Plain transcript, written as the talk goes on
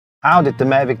How did the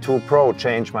Mavic 2 Pro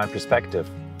change my perspective?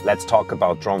 Let's talk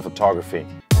about drone photography.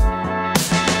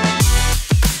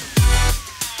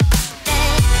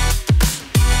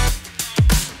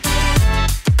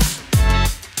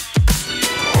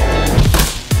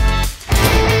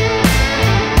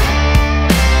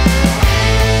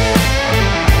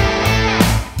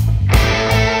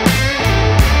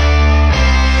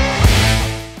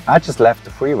 I just left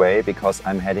the freeway because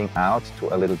I'm heading out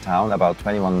to a little town about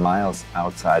 21 miles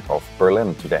outside of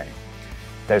Berlin today.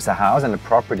 There's a house and a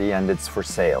property and it's for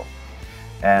sale.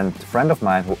 And a friend of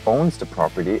mine who owns the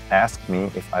property asked me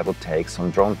if I would take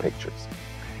some drone pictures.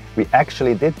 We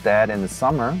actually did that in the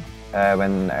summer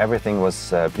when everything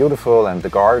was beautiful and the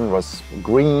garden was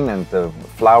green and the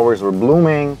flowers were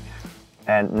blooming.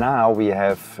 And now we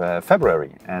have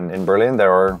February, and in Berlin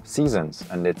there are seasons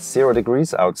and it's 0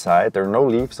 degrees outside. There are no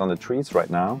leaves on the trees right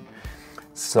now.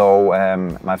 So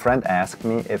my friend asked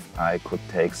me if I could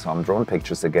take some drone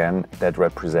pictures again that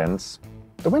represents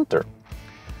the winter.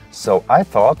 So I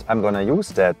thought I'm gonna use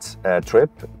that trip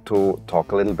to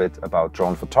talk a little bit about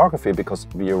drone photography, because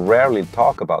we rarely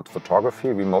talk about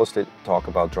photography, we mostly talk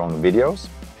about drone videos.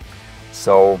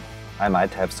 So I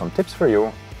might have some tips for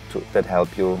you that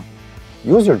help you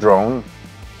use your drone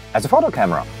as a photo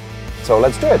camera. So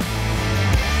let's do it!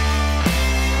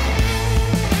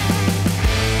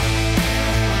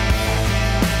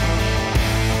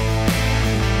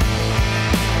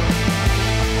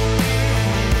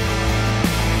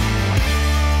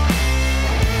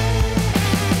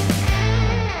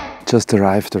 Just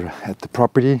arrived at the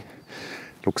property.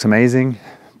 Looks amazing,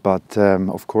 but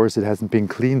of course it hasn't been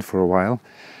cleaned for a while.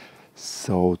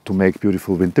 So to make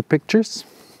beautiful winter pictures,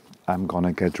 I'm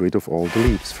gonna get rid of all the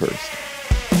leaves first.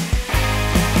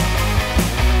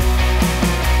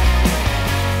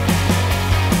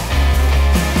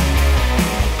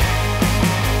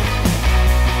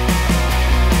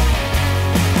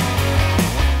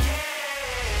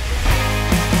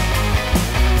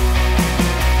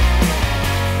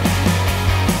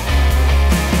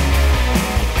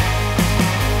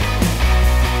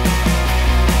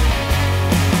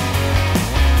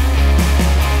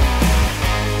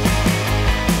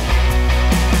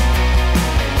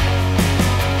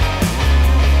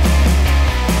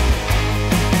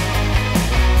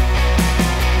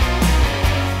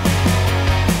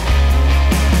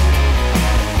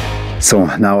 So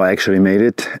now I actually made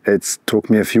it. It took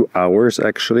me a few hours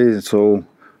actually. So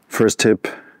first tip,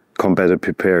 come better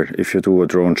prepared if you do a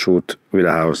drone shoot with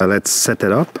a house. Let's set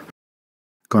that up.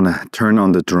 Gonna turn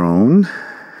on the drone.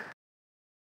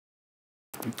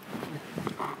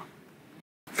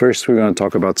 First we're gonna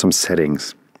talk about some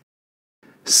settings.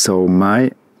 So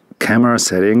my camera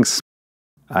settings,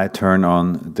 I turn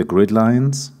on the grid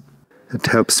lines. It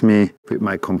helps me with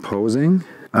my composing.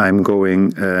 I'm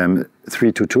going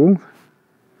 3:2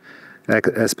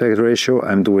 aspect ratio.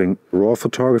 I'm doing raw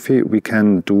photography. We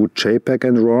can do JPEG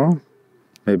and RAW.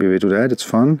 Maybe we do that, it's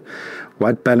fun.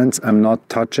 White balance I'm not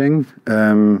touching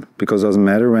because it doesn't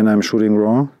matter when I'm shooting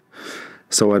RAW.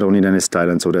 So I don't need any style,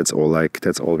 and so that's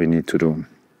all we need to do.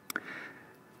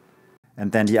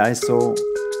 And then the ISO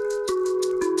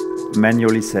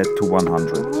manually set to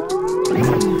 100.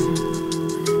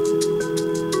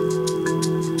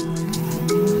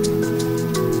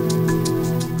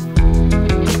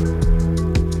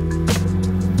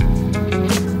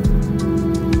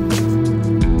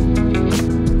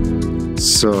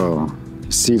 So,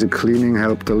 you see the cleaning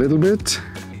helped a little bit.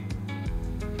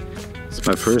 It's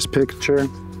my first picture.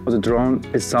 The drone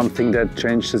is something that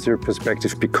changes your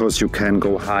perspective because you can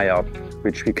go high up,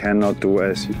 which we cannot do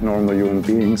as normal human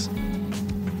beings.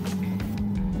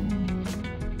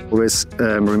 Always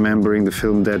remembering the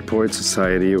film Dead Poets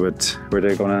Society where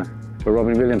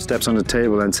Robin Williams steps on the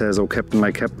table and says, "Oh, Captain,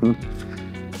 my Captain,"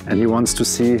 and he wants to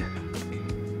see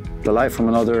the life from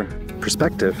another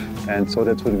perspective, and so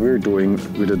that's what we're doing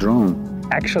with a drone.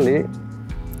 Actually,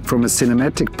 from a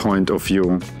cinematic point of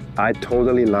view, I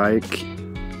totally like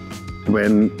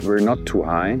when we're not too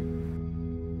high,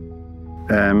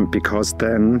 because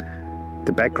then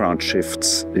the background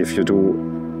shifts if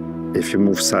you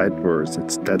move sideways.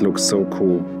 That looks so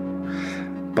cool.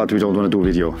 But we don't want to do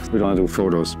video, we don't want to do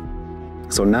photos.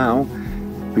 So now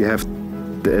we have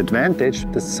the advantage,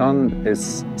 the sun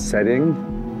is setting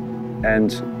and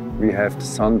we have the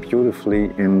sun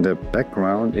beautifully in the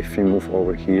background. If we move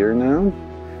over here now,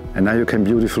 and now you can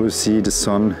beautifully see the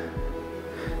sun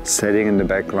setting in the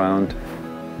background.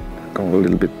 Go a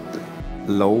little bit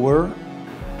lower, a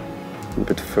little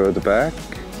bit further back.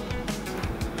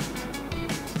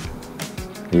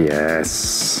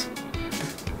 Yes,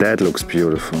 that looks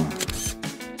beautiful.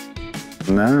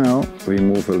 Now we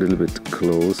move a little bit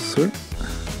closer.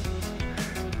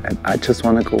 And I just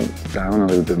want to go down a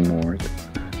little bit more.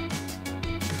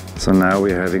 So now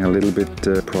we're having a little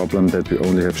bit problem that we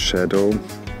only have shadow.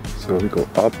 So we go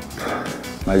up.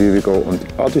 Maybe we go on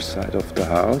the other side of the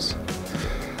house.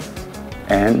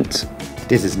 And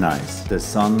this is nice. The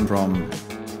sun from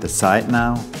the side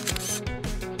now.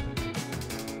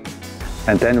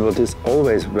 And then what is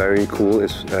always very cool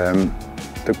is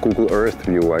the Google Earth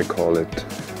view, I call it.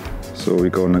 So we're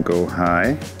gonna go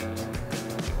high.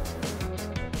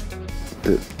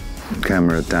 The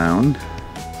camera down.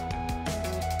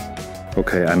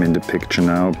 Okay, I'm in the picture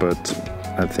now, but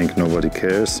I think nobody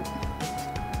cares.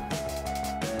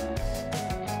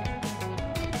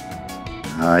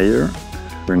 Higher.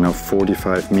 We're now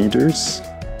 45 meters.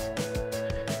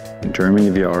 In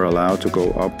Germany we are allowed to go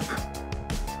up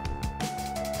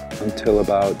until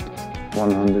about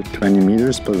 120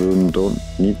 meters, but we don't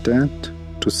need that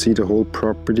to see the whole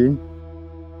property.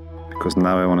 Because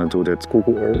now I want to do that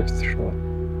Google Earth shot.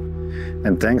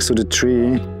 And thanks to the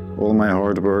tree, all my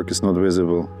hard work is not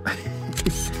visible.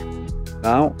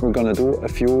 Now we're gonna do a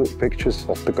few pictures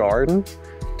of the garden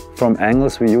from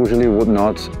angles we usually would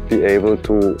not be able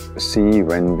to see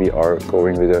when we are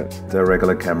going with the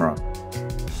regular camera.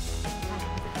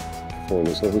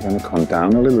 So we're gonna come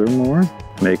down a little bit more,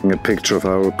 making a picture of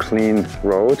our clean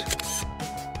road.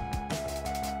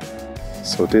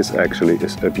 So this actually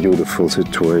is a beautiful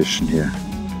situation here.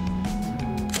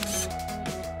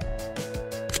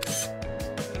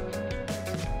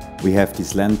 We have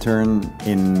this lantern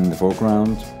in the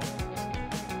foreground.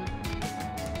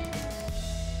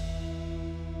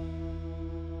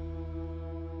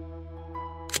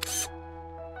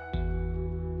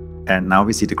 And now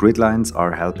we see the grid lines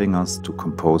are helping us to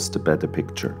compose the better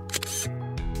picture.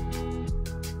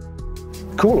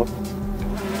 Cool.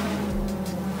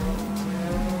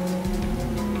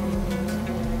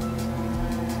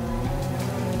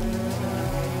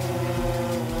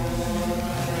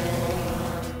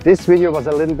 This video was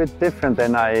a little bit different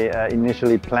than I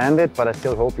initially planned it, but I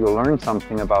still hope you learned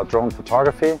something about drone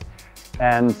photography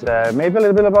and maybe a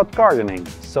little bit about gardening.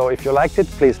 So if you liked it,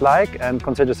 please like and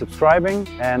consider subscribing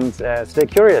and stay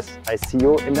curious. I see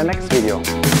you in the next video.